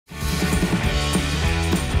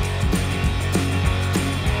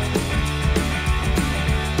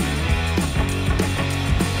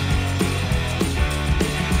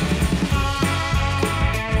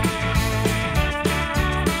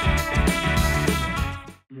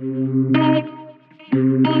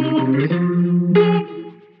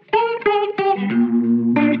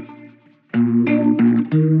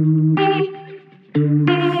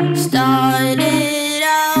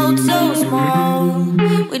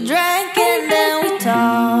drank and then we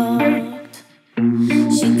talked.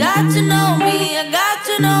 She got to know me, I got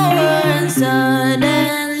to know her, and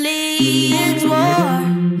suddenly it's war,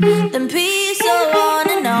 then peace, so on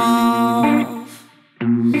and off.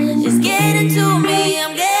 She's getting to me,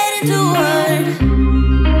 I'm getting to her.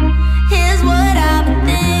 Here's what I've been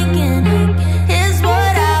thinking, here's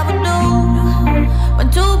what I would do. When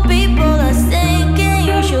two people are sinking,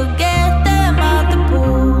 you should get them out the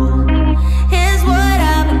pool. Here's what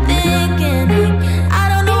I've been thinking, I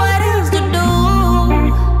don't know what else to do,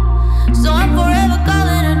 so I'm forever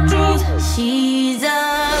calling her truth. She's a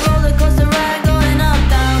roller coaster ride going up,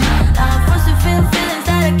 down. I'm forced to feel feelings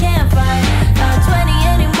that I can't fight. Not 20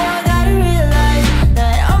 anymore, gotta realize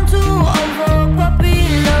that I'm too old for puppy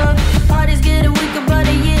love. Party's getting weaker by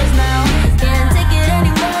the years now. Can't take it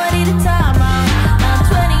anymore, need a time out. Not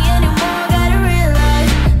 20 anymore, gotta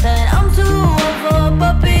realize that I'm too old for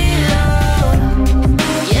puppy love.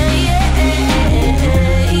 Yeah, yeah, yeah,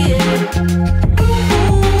 yeah.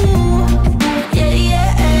 Ooh, yeah, yeah,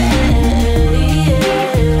 yeah.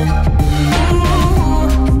 Ooh,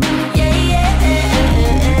 yeah, yeah,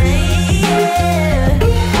 yeah.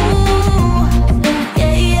 Ooh,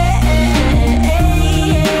 yeah, yeah.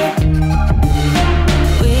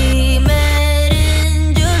 We met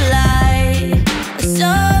in July, a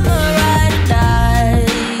summer ride or die.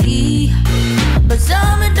 But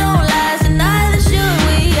summer don't last, and neither should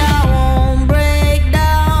we. I won't break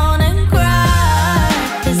down and cry.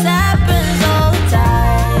 This happens all the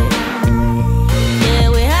time. Yeah,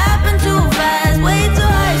 we happen too fast, way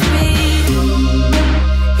too high speed.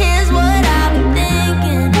 Here's what I've been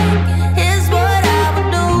thinking, here's what I would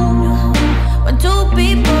do. When two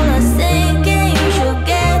people are sinking, you should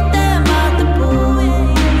get them out the pool.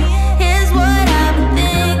 Here's what I've been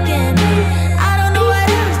thinking, I don't know what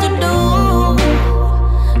else to do,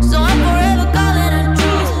 so I'm forever calling her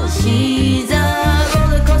truth. She's a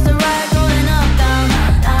roller coaster ride going up, down.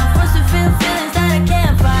 I'm forced to feel feelings that I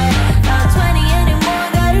can't fight. Not 20 anymore,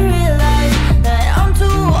 gotta realize that I'm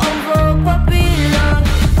too old for puppy love.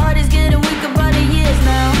 Party's getting weaker by the years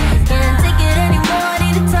now. Can't take it anymore,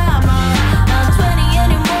 need a time out. Not 20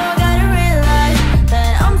 anymore, gotta realize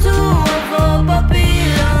that I'm too old for puppy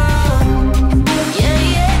love. Yeah,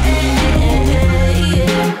 yeah, yeah,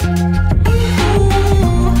 yeah. Ooh,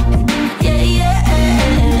 yeah, yeah, yeah.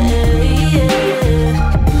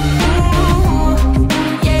 Ooh,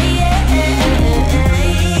 yeah, yeah, yeah.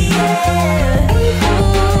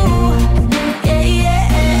 Ooh, yeah,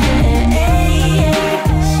 yeah.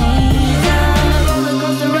 She's a roller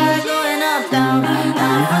coaster ride going up, down.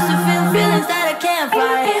 I'm forced to feel feelings that I can't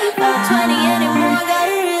fight. Not 20 anymore,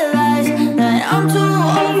 gotta realize that I'm too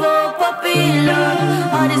old for puppy love.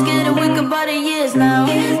 Heart is getting weaker by the years now.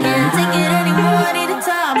 Can't take it anymore, need a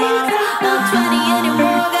time out. Not 20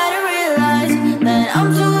 anymore, gotta realize that I'm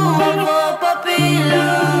too old for puppy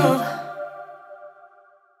love.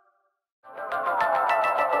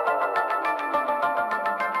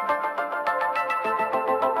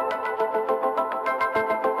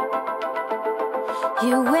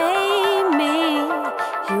 You weigh me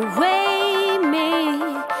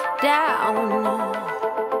down.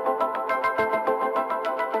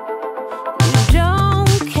 You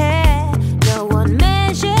don't care, no one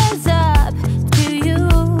measures up to you.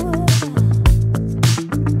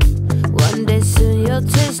 One day soon you'll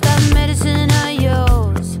taste that medicine of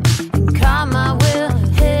yours, and karma will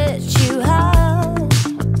hit you hard.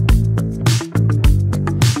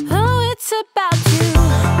 Oh, it's about to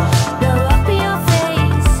blow up in your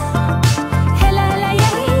face. Hella, hella,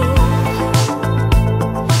 yeah.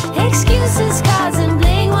 Excuses, cause and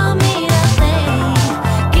bling want me to think.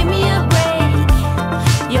 Give me a break.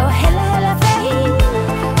 You're hella, hella fake.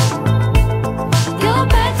 Go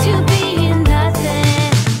back to being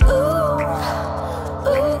nothing. Ooh,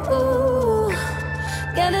 ooh, ooh.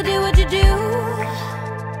 Gotta do what you do.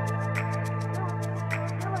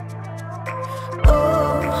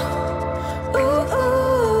 Ooh, ooh,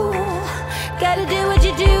 ooh. Gotta do what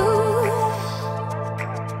you do.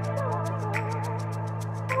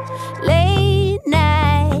 Late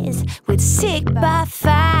nights with sick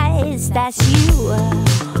buffets, that's you.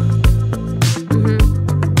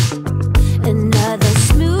 Another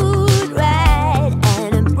smooth ride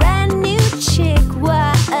and a brand new chick.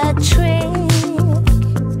 What a trick.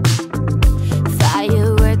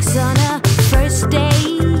 Fireworks on a first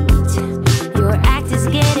date. Your act is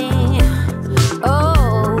getting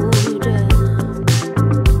old.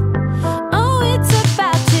 Oh, it's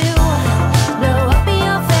about to blow up in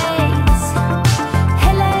your face.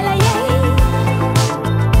 Hella, hella,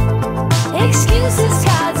 yeah. Excuses,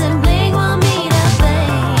 cards, and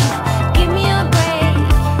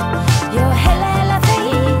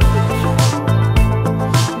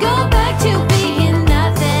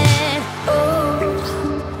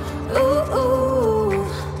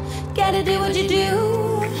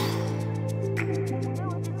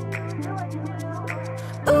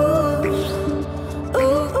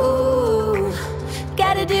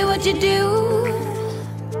what you do.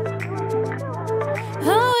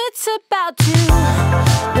 Oh, it's about to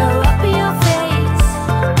blow up in your face.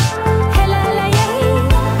 Hella, hella, yeah.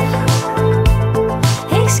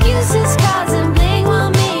 Excuses causing bling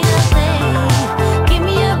won't mean a thing. Give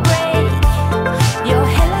me a break. You're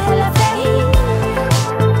hella, hella fake.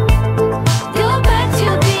 Go back to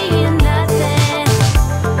being nothing.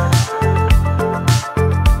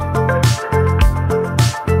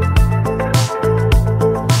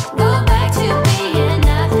 Go back to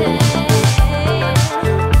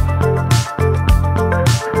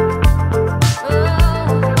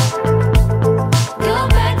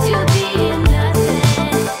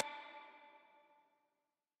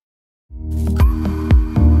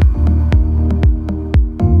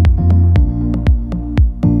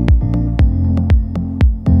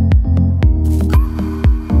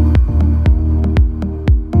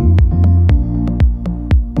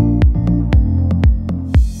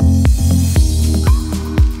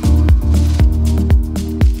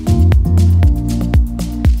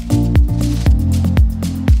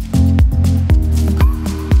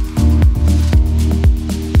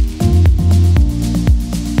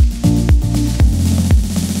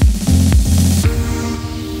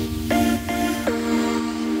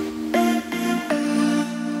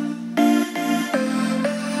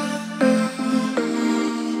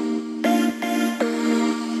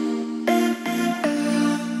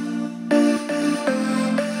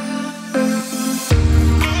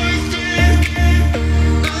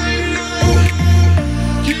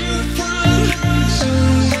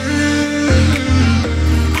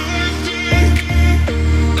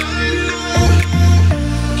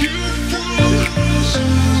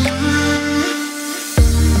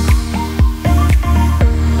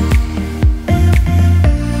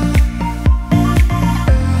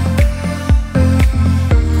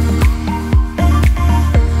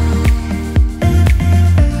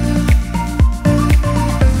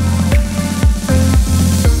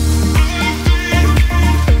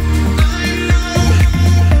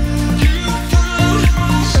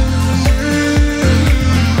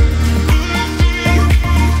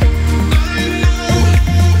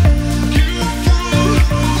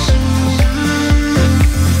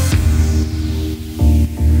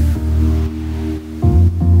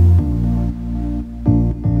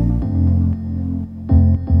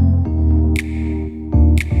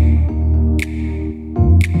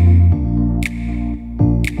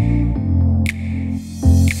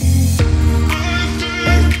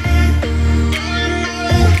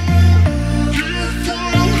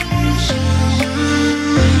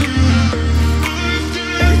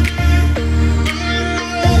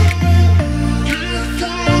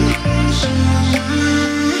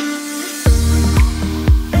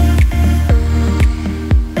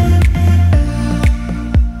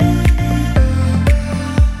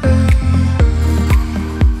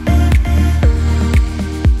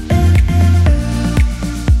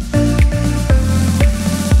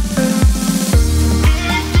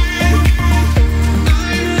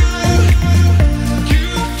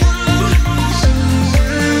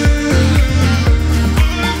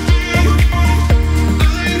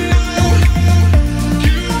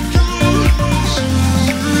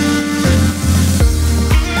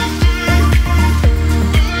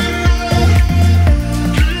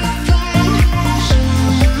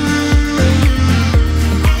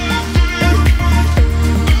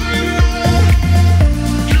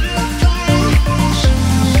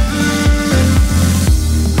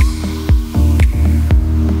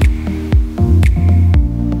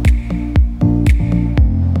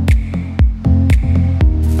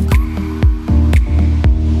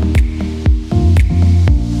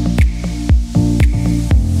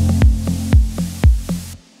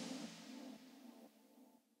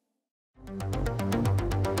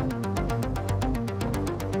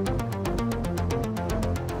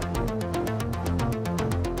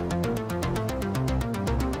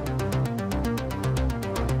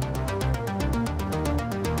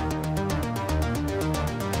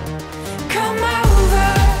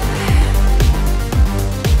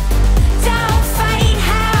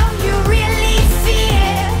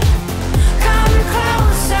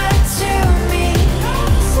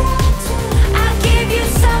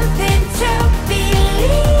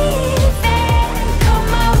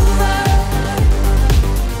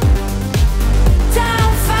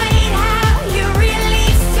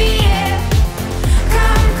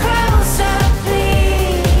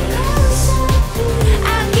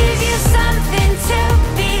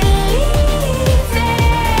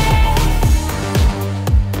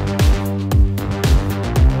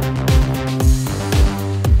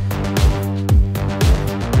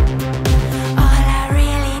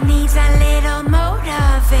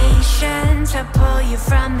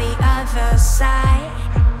from the other side.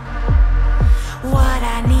 What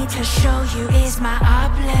I need to show you is my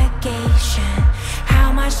obligation.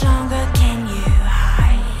 How much longer can you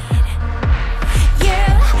hide? You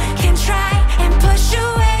can try and push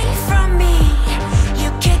away from me. You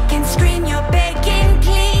kick and scream, you're begging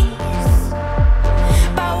please.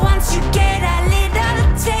 But once you get a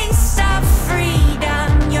little taste of freedom,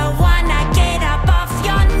 you wanna get up off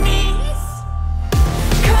your knees.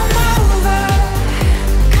 Come over,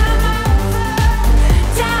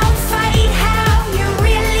 don't fight how you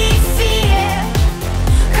really feel.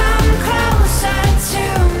 Come closer to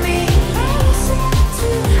me.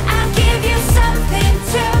 I'll give you something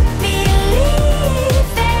to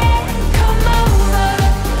believe in. Come over,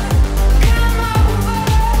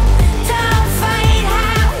 don't fight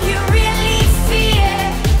how you really feel.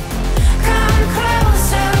 Come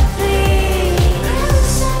closer,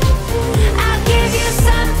 please. I'll give you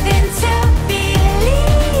something to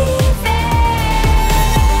believe in.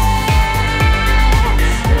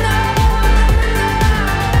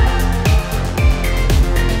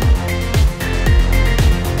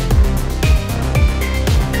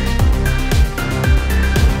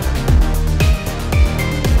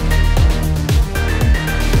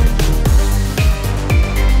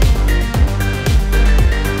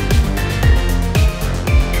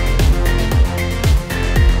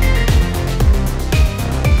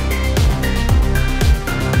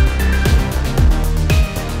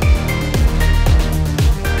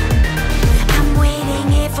 I'm waiting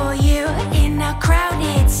here for you in a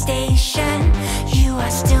crowded station. You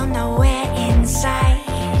are still nowhere in sight.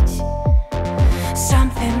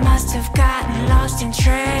 Something must have gotten lost in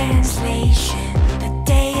translation. The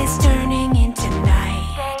day is turning into night.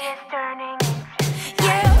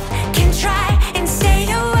 You can try and stay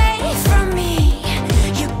away from me.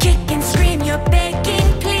 You kick and scream, you're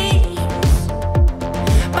begging please.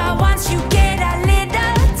 But once you get a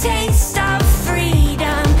little taste of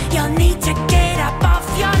freedom, you'll need to get up off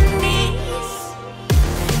your knees.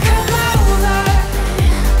 Come over,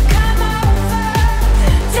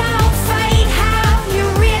 don't fight how you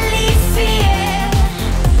really feel.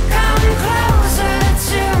 Come closer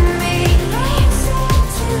to me.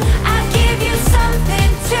 I'll give you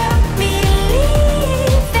something to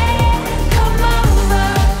believe in. Come over,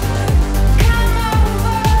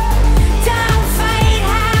 don't fight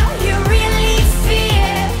how you really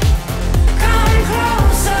feel. Come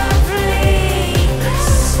closer,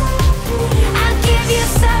 please. I'll give you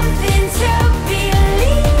something to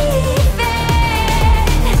believe in.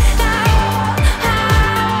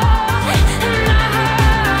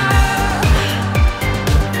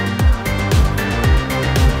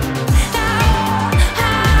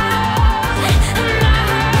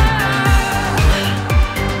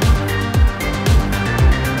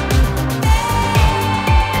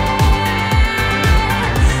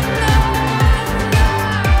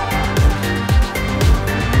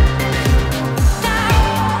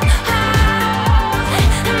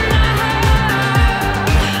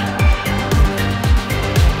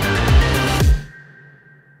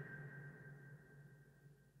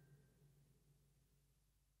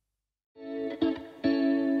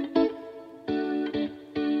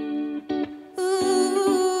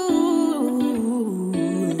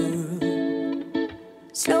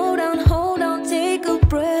 Slow down, hold on, take a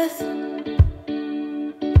breath.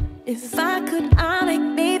 If I could, I'd make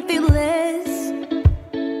me feel less.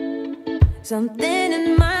 Something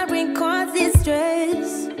in my brain causes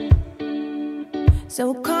stress.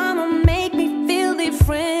 So come on, make me feel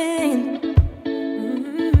different.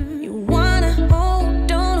 You wanna hold,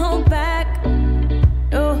 don't hold back.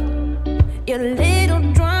 Oh, your little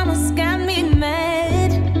drama's got me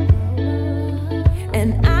mad.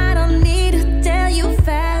 And I don't need to tell you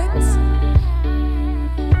facts.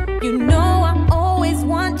 You know I always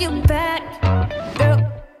want you back, girl.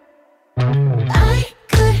 I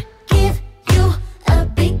could give you a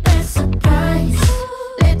big bad surprise.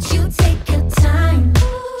 Let you take your time.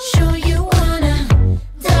 Sure you wanna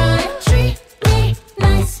die. Treat me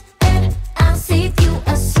nice and I'll save you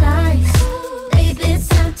a slice. Baby, it's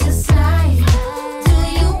time to slide. Do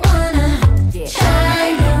you wanna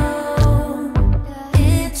try? No,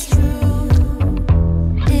 it's true.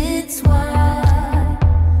 It's what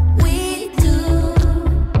we do.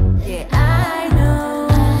 Yeah, I know.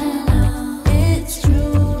 It's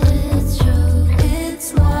true. It's true.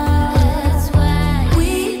 It's what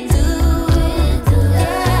we do.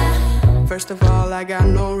 Yeah. First of all, I got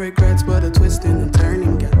no regrets, but a twist and a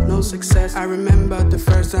turning, got no success. I remember the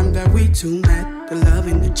first time that we two met, the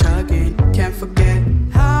loving, the chugging, can't forget.